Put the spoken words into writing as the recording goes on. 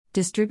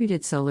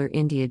Distributed Solar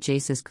India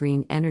Jaysis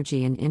Green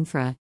Energy and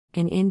Infra.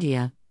 In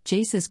India,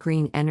 Jaysis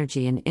Green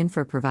Energy and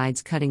Infra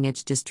provides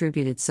cutting-edge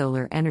distributed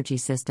solar energy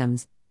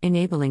systems,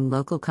 enabling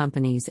local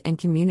companies and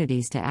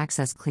communities to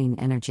access clean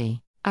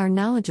energy. Our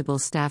knowledgeable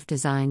staff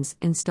designs,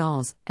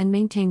 installs, and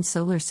maintains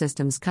solar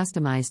systems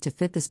customized to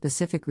fit the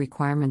specific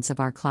requirements of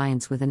our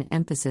clients with an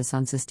emphasis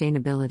on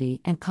sustainability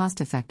and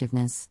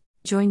cost-effectiveness.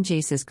 Join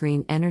Jaysis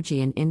Green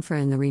Energy and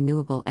Infra in the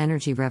renewable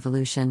energy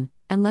revolution,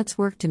 and let's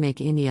work to make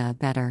India a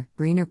better,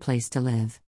 greener place to live.